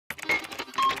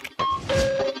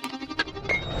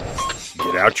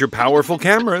Get out your powerful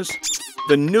cameras.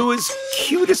 The newest,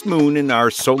 cutest moon in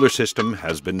our solar system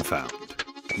has been found.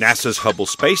 NASA's Hubble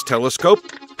Space Telescope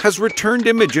has returned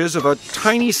images of a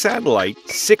tiny satellite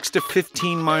 6 to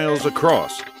 15 miles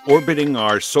across, orbiting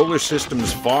our solar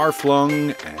system's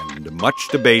far-flung and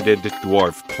much-debated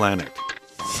dwarf planet.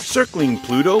 Circling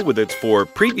Pluto with its 4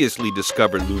 previously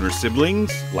discovered lunar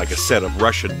siblings, like a set of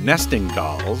Russian nesting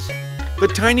dolls,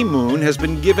 the tiny moon has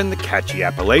been given the catchy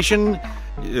appellation,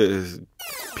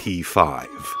 P5.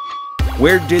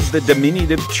 Where did the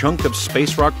diminutive chunk of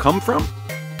space rock come from?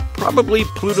 Probably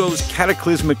Pluto's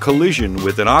cataclysmic collision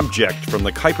with an object from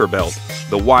the Kuiper Belt,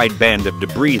 the wide band of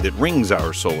debris that rings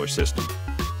our solar system.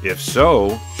 If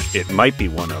so, it might be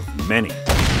one of many.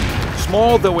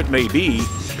 Small though it may be,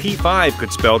 P5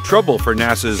 could spell trouble for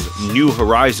NASA's New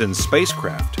Horizons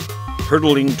spacecraft.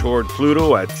 Hurtling toward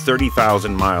Pluto at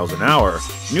 30,000 miles an hour,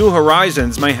 New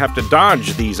Horizons may have to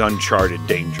dodge these uncharted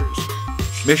dangers.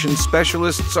 Mission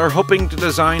specialists are hoping to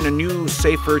design a new,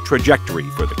 safer trajectory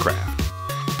for the craft.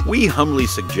 We humbly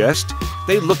suggest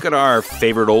they look at our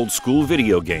favorite old-school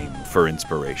video game for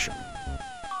inspiration.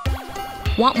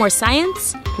 Want more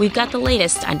science? We've got the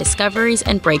latest on discoveries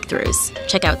and breakthroughs.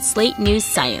 Check out Slate News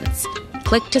Science.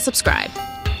 Click to subscribe.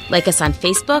 Like us on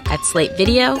Facebook at Slate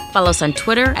Video. Follow us on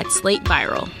Twitter at Slate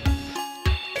Viral.